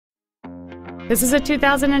This is a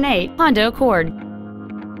 2008 Honda Accord.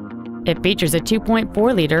 It features a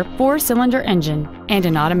 2.4-liter four-cylinder engine and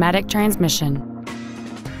an automatic transmission.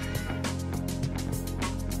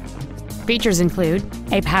 Features include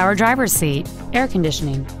a power driver's seat, air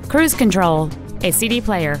conditioning, cruise control, a CD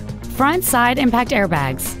player, front side impact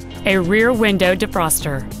airbags, a rear window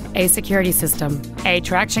defroster, a security system, a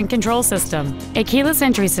traction control system, a keyless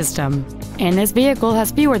entry system, and this vehicle has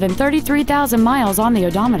fewer than 33,000 miles on the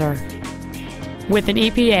odometer. With an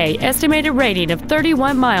EPA estimated rating of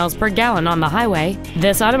 31 miles per gallon on the highway,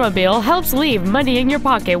 this automobile helps leave money in your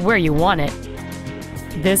pocket where you want it.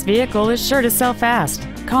 This vehicle is sure to sell fast.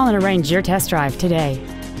 Call and arrange your test drive today.